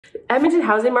The Edmonton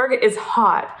housing market is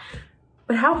hot,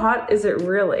 but how hot is it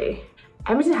really?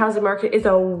 Edmonton housing market is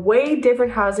a way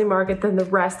different housing market than the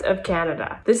rest of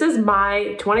Canada. This is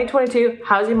my 2022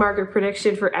 housing market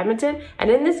prediction for Edmonton, and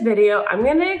in this video, I'm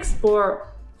going to explore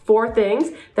 4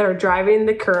 things that are driving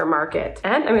the current market.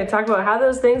 And I'm going to talk about how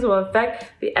those things will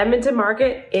affect the Edmonton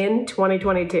market in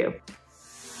 2022.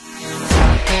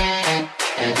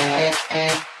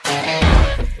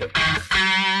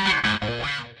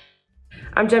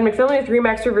 I'm Jenn McPhillamey with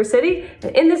RE/MAX River City,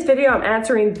 and in this video, I'm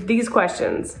answering these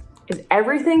questions. Is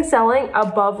everything selling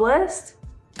above list?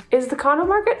 Is the condo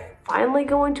market finally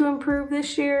going to improve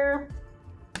this year?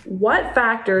 What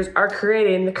factors are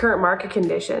creating the current market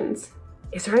conditions?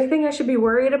 Is there anything I should be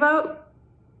worried about?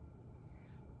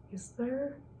 Is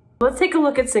there? Let's take a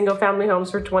look at single family homes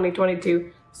for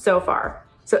 2022 so far.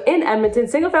 So in Edmonton,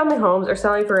 single family homes are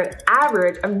selling for an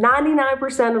average of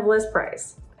 99% of list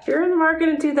price. If you're in the market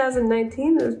in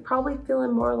 2019, it was probably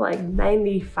feeling more like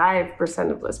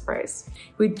 95% of list price.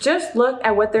 If we just look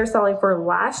at what they're selling for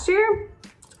last year,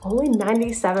 it's only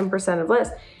 97% of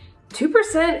list.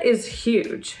 2% is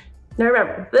huge. Now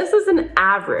remember, this is an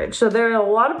average, so there are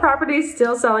a lot of properties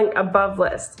still selling above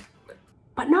list,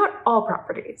 but not all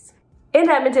properties. In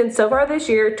Edmonton, so far this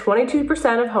year,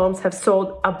 22% of homes have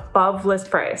sold above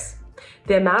list price.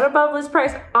 The amount above list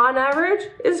price on average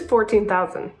is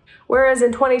 $14,000. Whereas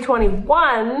in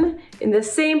 2021, in the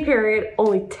same period,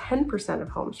 only 10% of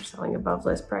homes are selling above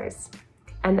list price.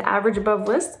 And the average above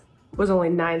list was only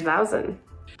 $9,000.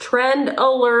 Trend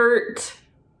alert.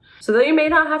 So though you may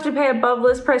not have to pay above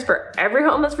list price for every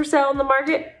home that's for sale in the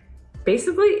market,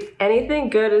 basically anything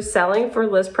good is selling for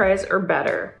list price or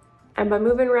better. And by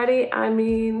move-in ready, I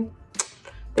mean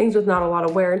things with not a lot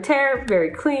of wear and tear, very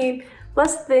clean,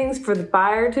 less things for the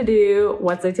buyer to do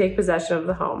once they take possession of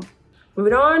the home.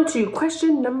 Moving on to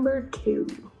question number 2.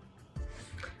 I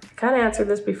kind of answered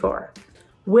this before.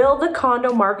 Will the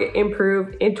condo market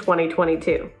improve in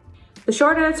 2022? The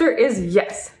short answer is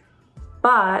yes,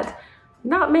 but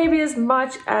not maybe as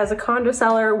much as a condo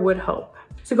seller would hope.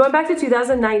 So going back to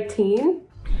 2019,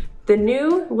 the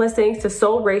new listings to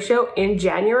sold ratio in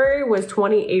January was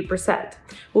 28%.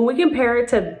 When we compare it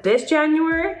to this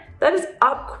January, that is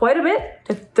up quite a bit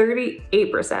to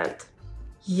 38%.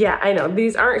 Yeah, I know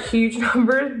these aren't huge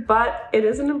numbers, but it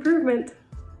is an improvement.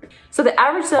 So the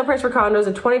average sale price for condos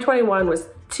in 2021 was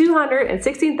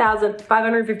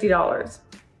 $216,550.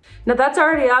 Now that's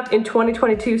already up in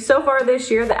 2022. So far this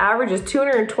year, the average is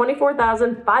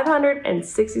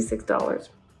 $224,566.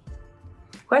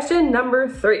 Question number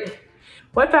 3.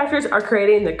 What factors are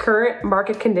creating the current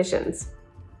market conditions?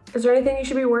 Is there anything you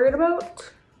should be worried about?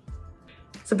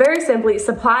 So very simply,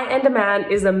 supply and demand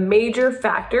is a major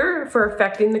factor for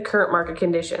affecting the current market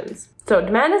conditions. So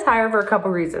demand is higher for a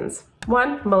couple reasons.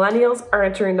 1, millennials are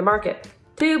entering the market.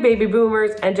 2, baby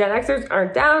boomers and Gen Xers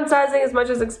aren't downsizing as much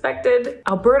as expected.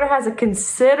 Alberta has a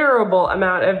considerable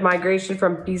amount of migration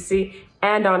from BC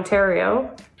and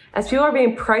Ontario, as people are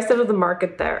being priced out of the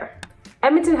market there.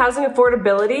 Edmonton housing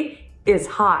affordability is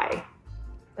high.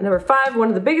 And number 5, one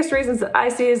of the biggest reasons that I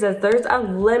see is that there's a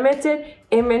limited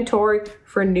inventory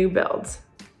for new builds.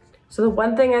 So the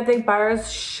one thing I think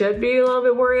buyers should be a little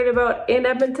bit worried about in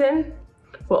Edmonton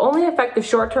will only affect the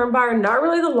short-term buyer, not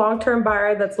really the long-term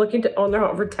buyer that's looking to own their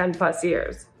home for 10 plus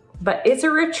years. But it's a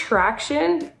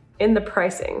retraction in the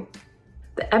pricing.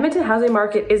 The Edmonton housing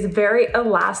market is very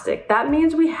elastic. That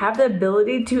means we have the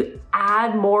ability to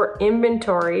add more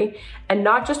inventory and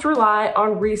not just rely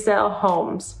on resale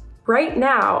homes. Right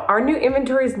now, our new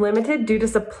inventory is limited due to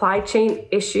supply chain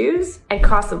issues and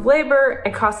cost of labor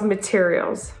and cost of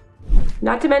materials.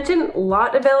 Not to mention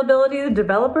lot availability, the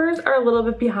developers are a little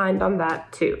bit behind on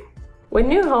that too. When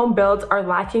new home builds are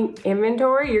lacking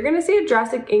inventory, you're gonna see a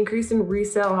drastic increase in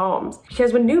resale homes.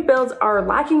 Because when new builds are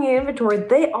lacking in inventory,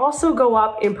 they also go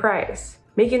up in price,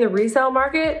 making the resale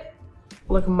market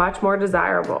look much more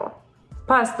desirable.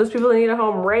 Plus, those people that need a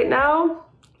home right now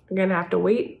are gonna have to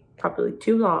wait probably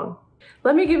too long.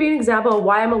 Let me give you an example of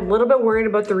why I'm a little bit worried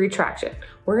about the retraction.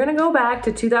 We're gonna go back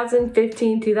to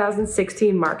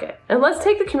 2015-2016 market. And let's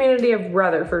take the community of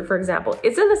Rutherford, for example.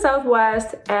 It's in the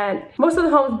Southwest, and most of the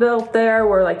homes built there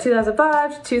were like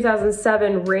 2005 to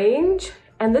 2007 range.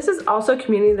 And this is also a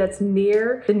community that's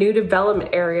near the new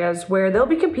development areas where they'll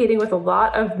be competing with a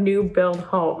lot of new build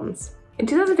homes. In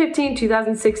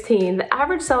 2015-2016, the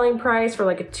average selling price for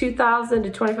like a 2,000 to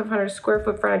 2,500 square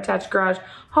foot front attached garage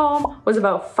home was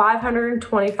about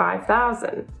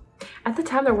 $525,000. At the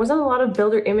time, there wasn't a lot of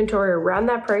builder inventory around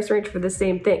that price range for the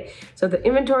same thing. So the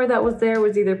inventory that was there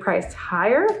was either priced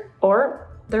higher or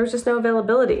there was just no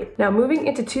availability. Now moving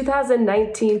into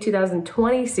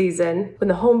 2019-2020 season, when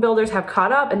the home builders have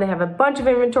caught up and they have a bunch of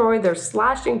inventory, they're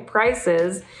slashing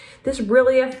prices, this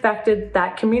really affected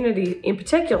that community in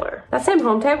particular. That same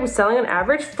home type was selling on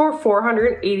average for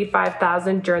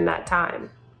 $485,000 during that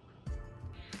time.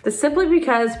 That's simply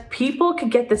because people could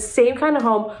get the same kind of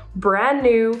home brand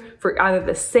new for either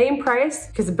the same price,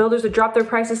 because the builders would drop their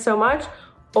prices so much,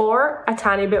 or a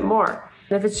tiny bit more.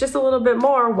 And if it's just a little bit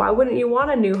more, why wouldn't you want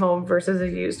a new home versus a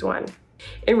used one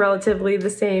in relatively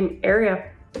the same area?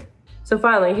 So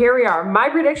finally, here we are. My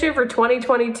prediction for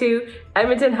 2022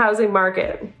 Edmonton housing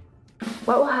market.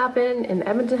 What will happen in the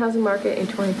Edmonton housing market in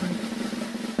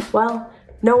 2022? Well,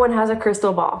 no one has a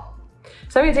crystal ball.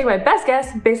 So I'm gonna take my best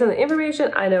guess based on the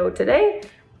information I know today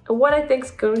and what I think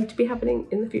is going to be happening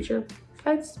in the future.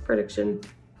 That's prediction.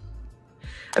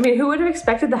 I mean, who would have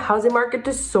expected the housing market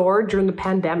to soar during the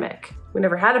pandemic? We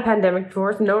never had a pandemic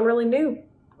before, so no one really knew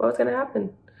what was gonna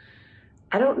happen.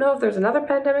 I don't know if there's another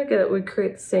pandemic that would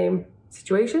create the same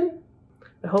situation,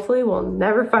 but hopefully we'll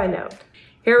never find out.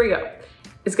 Here we go.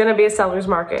 It's gonna be a seller's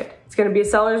market. It's gonna be a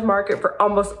seller's market for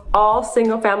almost all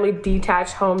single-family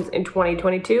detached homes in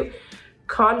 2022.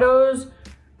 Condos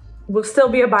will still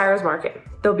be a buyer's market.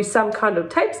 There'll be some condo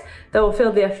types that will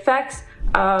feel the effects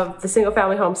of the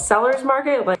single-family home seller's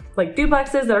market, like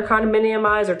duplexes that are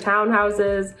condominiumized or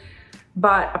townhouses,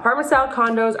 but apartment-style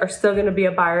condos are still gonna be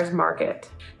a buyer's market.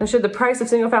 Now, should the price of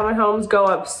single-family homes go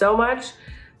up so much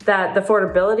that the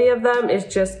affordability of them is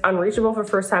just unreachable for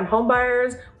first-time home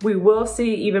buyers, we will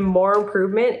see even more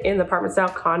improvement in the apartment-style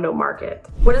condo market.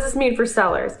 What does this mean for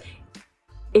sellers?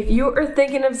 If you are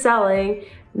thinking of selling,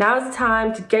 now is the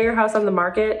time to get your house on the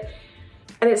market.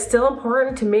 And it's still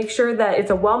important to make sure that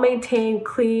it's a well-maintained,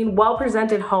 clean,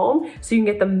 well-presented home so you can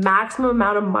get the maximum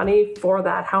amount of money for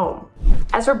that home.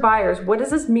 As for buyers, what does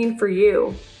this mean for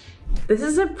you? This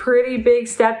is a pretty big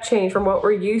step change from what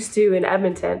we're used to in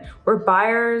Edmonton, where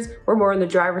buyers were more in the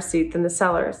driver's seat than the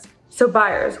sellers. So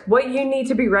buyers, what you need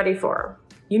to be ready for.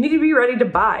 You need to be ready to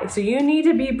buy, so you need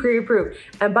to be pre-approved.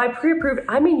 And by pre-approved,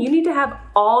 I mean you need to have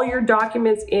all your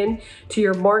documents in to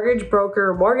your mortgage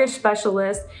broker, mortgage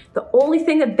specialist. The only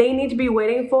thing that they need to be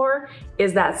waiting for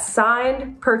is that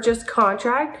signed purchase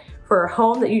contract for a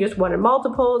home that you just wanted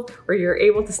multiples, or you're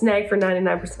able to snag for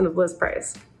 99% of list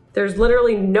price. There's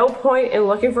literally no point in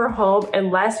looking for a home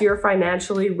unless you're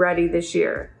financially ready this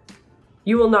year.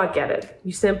 You will not get it.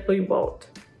 You simply won't.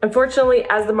 Unfortunately,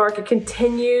 as the market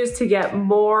continues to get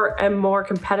more and more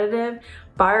competitive,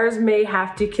 buyers may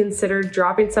have to consider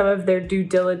dropping some of their due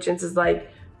diligences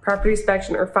like property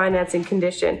inspection or financing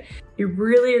condition. You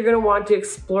really are going to want to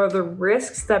explore the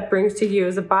risks that brings to you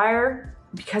as a buyer,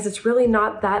 because it's really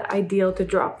not that ideal to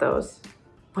drop those.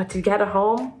 But to get a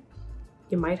home,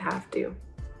 you might have to.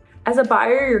 As a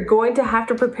buyer, you're going to have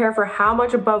to prepare for how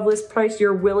much above list price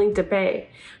you're willing to pay.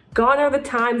 Gone are the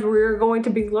times where you're going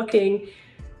to be looking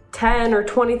 10 or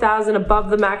 20,000 above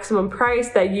the maximum price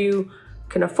that you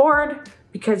can afford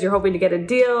because you're hoping to get a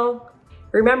deal.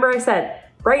 Remember I said,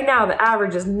 right now the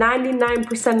average is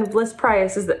 99% of list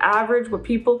price is the average what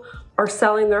people are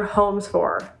selling their homes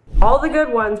for. All the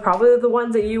good ones, probably the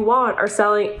ones that you want, are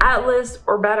selling at list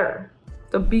or better.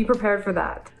 So be prepared for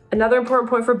that. Another important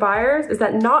point for buyers is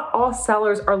that not all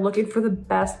sellers are looking for the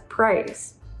best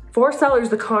price. For sellers,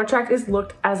 the contract is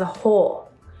looked as a whole.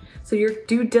 So your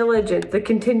due diligence, the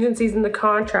contingencies in the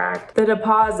contract, the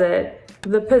deposit,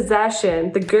 the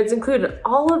possession, the goods included,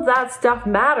 all of that stuff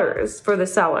matters for the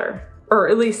seller, or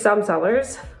at least some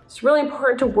sellers. It's really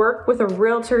important to work with a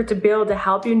realtor to be able to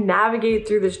help you navigate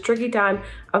through this tricky time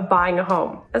of buying a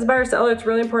home. As a buyer seller, it's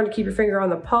really important to keep your finger on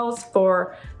the pulse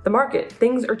for the market.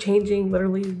 Things are changing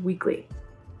literally weekly.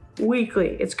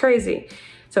 It's crazy.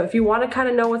 So if you want to kind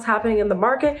of know what's happening in the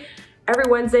market, every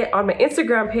Wednesday on my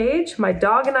Instagram page, my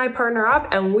dog and I partner up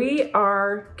and we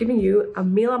are giving you a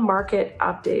Mila market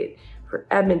update for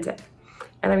Edmonton.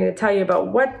 And I'm going to tell you about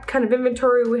what kind of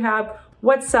inventory we have,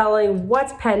 what's selling,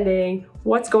 what's pending,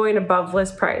 what's going above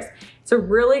list price. It's a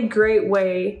really great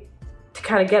way to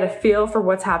kind of get a feel for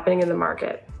what's happening in the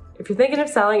market. If you're thinking of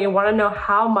selling and want to know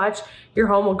how much your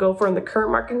home will go for in the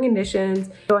current market conditions,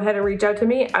 go ahead and reach out to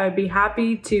me. I would be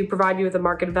happy to provide you with a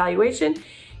market evaluation.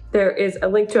 There is a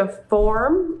link to a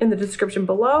form in the description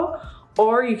below,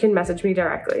 or you can message me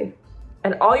directly.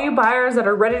 And all you buyers that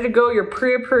are ready to go, you're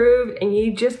pre-approved and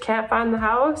you just can't find the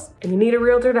house and you need a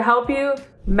realtor to help you,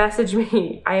 message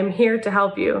me. I am here to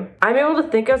help you. I'm able to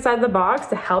think outside the box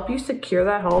to help you secure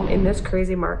that home in this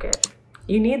crazy market.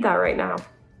 You need that right now.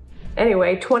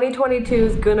 Anyway, 2022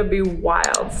 is gonna be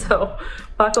wild, so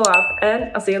buckle up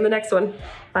and I'll see you in the next one.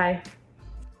 Bye.